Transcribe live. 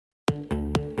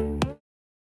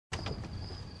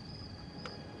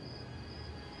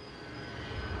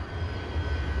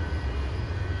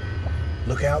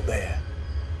Look out there.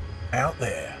 Out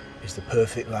there is the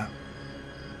perfect lap.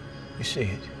 You see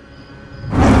it?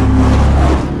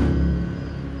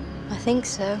 I think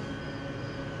so.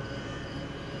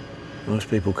 Most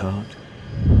people can't.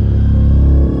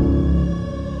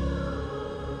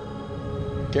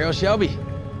 Carroll Shelby.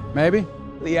 Maybe.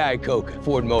 Lee Iacocca,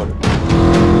 Ford Motor.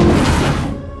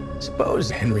 Suppose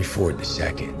Henry Ford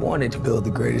II wanted to build the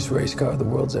greatest race car the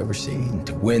world's ever seen,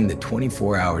 to win the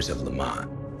 24 hours of Le Mans.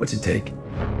 What's it take?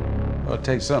 Well, it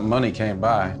takes something money can't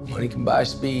buy. Money can buy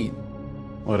speed.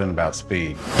 What in about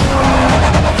speed?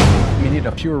 You need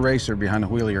a pure racer behind the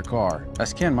wheel of your car.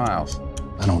 That's Ken Miles.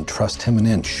 I don't trust him an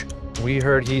inch. We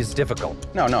heard he's difficult.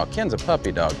 No, Ken's a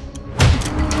puppy dog.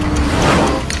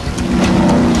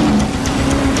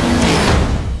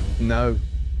 No.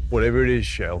 Whatever it is,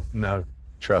 Shell, no.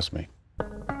 Trust me.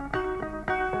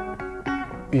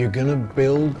 You're gonna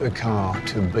build a car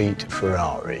to beat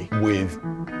Ferrari with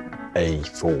a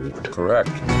Ford. Correct.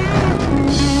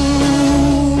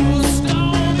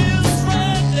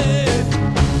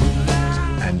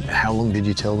 And how long did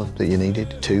you tell them that you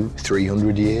needed? 200,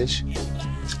 300 years?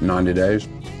 90 days.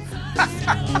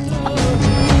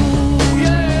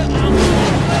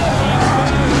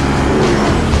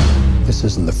 This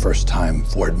isn't the first time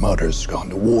Ford Motors has gone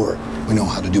to war. We know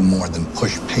how to do more than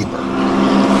push paper.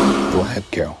 Go ahead,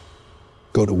 Carroll.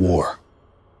 Go to war.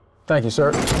 Thank you,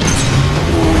 sir.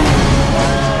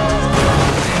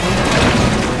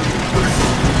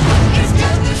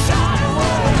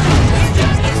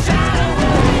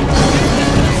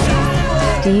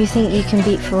 Do you think you can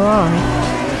beat Ferrari?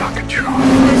 I can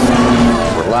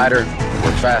try. We're lighter,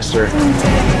 we're faster.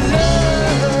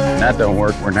 That don't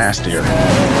work, we're nastier.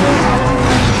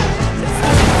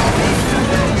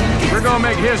 We're gonna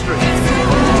make history.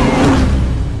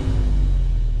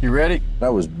 You ready? I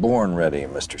was born ready,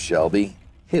 Mr. Shelby.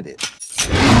 Hit it.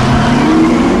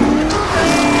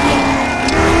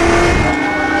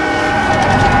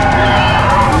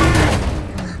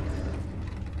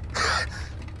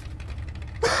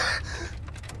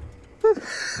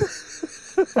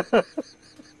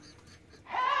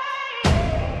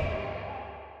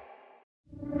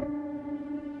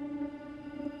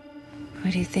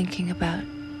 What are you thinking about?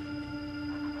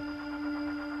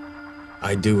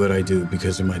 I do what I do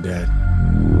because of my dad.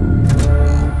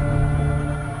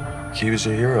 He was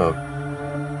a hero.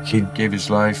 He gave his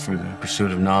life for the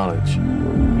pursuit of knowledge.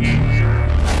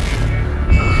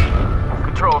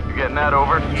 Control, you getting that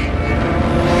over?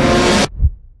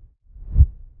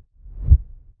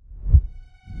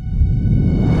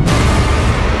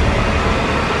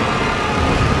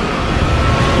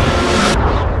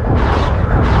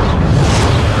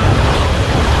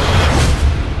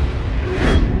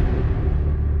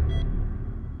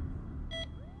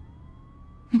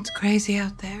 It's crazy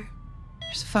out there.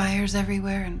 There's fires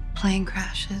everywhere and plane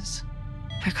crashes.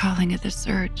 They're calling it the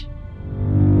surge.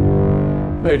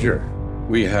 Major,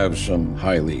 we have some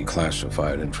highly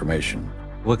classified information.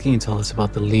 What can you tell us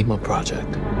about the Lima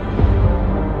project?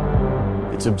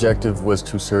 Its objective was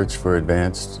to search for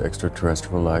advanced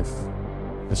extraterrestrial life.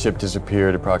 The ship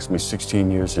disappeared approximately 16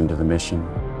 years into the mission.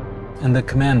 And the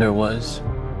commander was?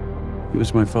 He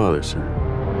was my father, sir.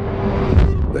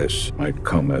 This might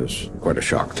come as quite a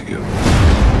shock to you.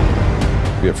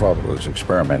 Your father was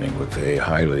experimenting with a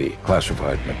highly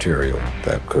classified material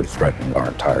that could threaten our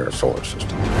entire solar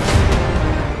system.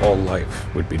 All life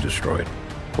would be destroyed.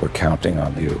 We're counting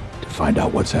on you to find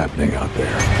out what's happening out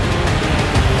there.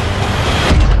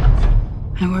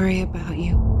 I worry about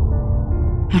you.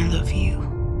 I love you.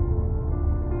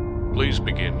 Please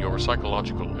begin your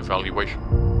psychological evaluation.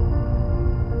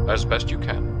 As best you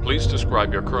can, please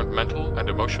describe your current mental and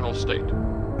emotional state.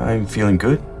 I'm feeling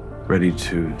good, ready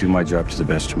to do my job to the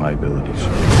best of my abilities.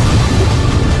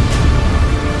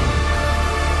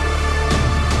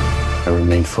 I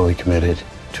remain fully committed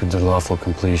to the lawful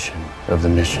completion of the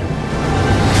mission.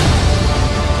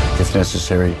 If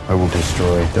necessary, I will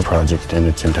destroy the project in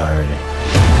its entirety.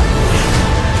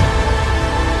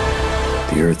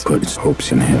 The Earth put its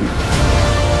hopes in him.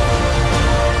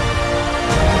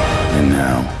 And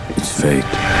now, its fate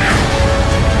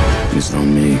is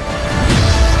on me.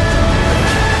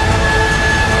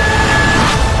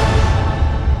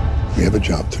 We have a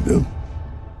job to do.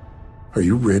 Are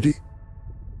you ready?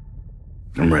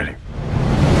 I'm ready.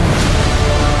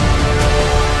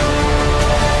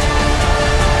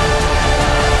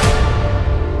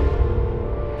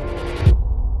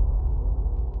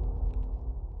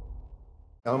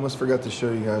 I almost forgot to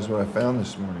show you guys what I found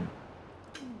this morning.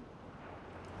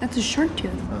 That's a shark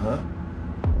tooth. Uh-huh.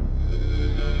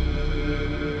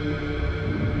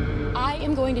 I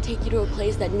am going to take you to a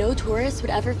place that no tourist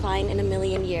would ever find in a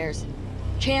million years.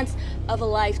 Chance of a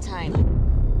lifetime.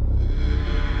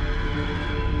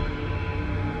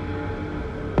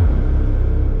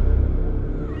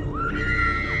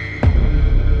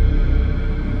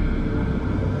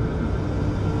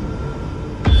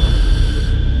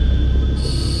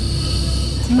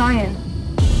 It's Mayan.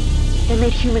 They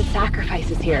made human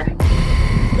sacrifices here.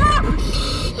 Stop!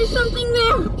 There's something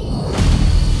there!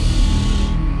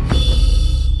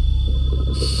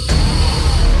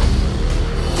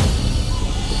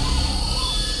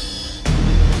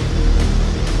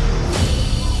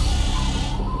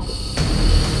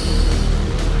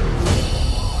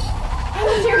 How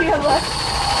much air do you have left?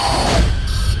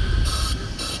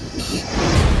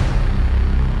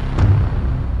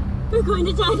 We're going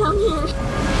to die down here.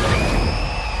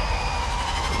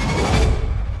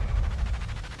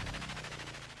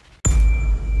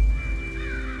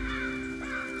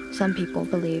 Some people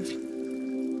believe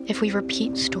if we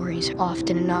repeat stories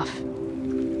often enough,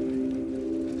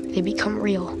 they become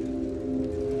real.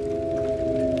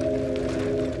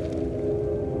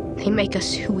 They make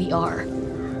us who we are.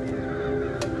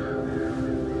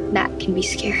 That can be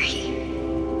scary.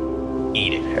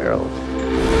 Eat it, Harold.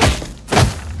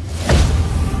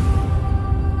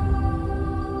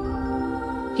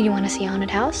 Do you want to see a haunted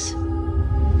house?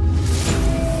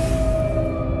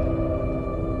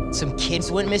 Some kids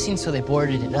went missing, so they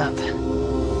boarded it up.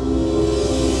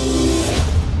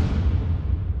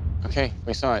 Okay,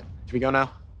 we saw it. Should we go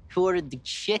now? Who ordered the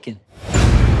chicken?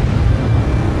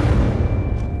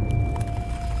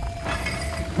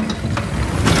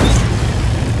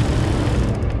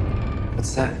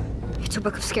 What's that? It's a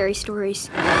book of scary stories.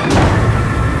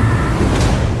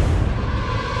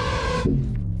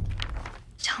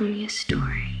 Tell me a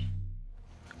story.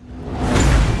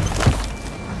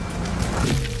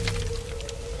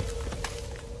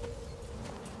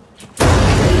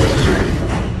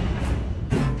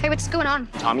 Hey, what's going on?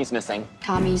 Tommy's missing.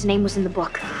 Tommy's name was in the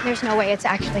book. There's no way it's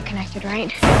actually connected,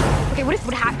 right? Okay, what if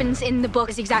what happens in the book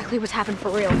is exactly what's happened for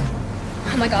real?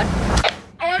 Oh my God.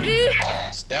 Aggie!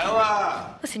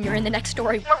 Stella! Listen, you're in the next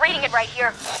story. We're reading it right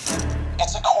here.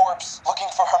 It's a corpse looking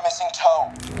for her missing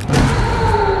toe.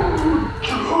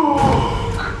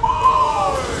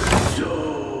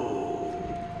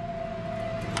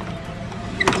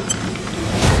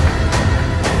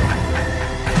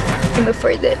 I'm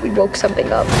afraid that we woke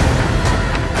something up.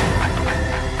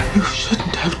 You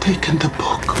shouldn't have taken the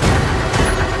book.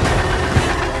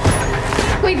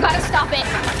 We've got to stop it.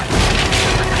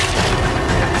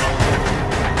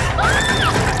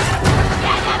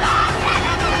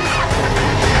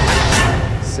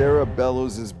 Sarah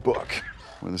Bellows' book,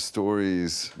 where the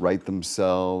stories write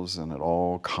themselves and it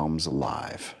all comes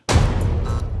alive.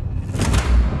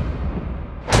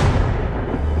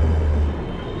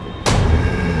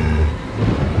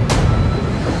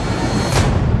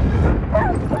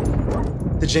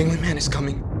 The jangling man is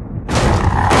coming.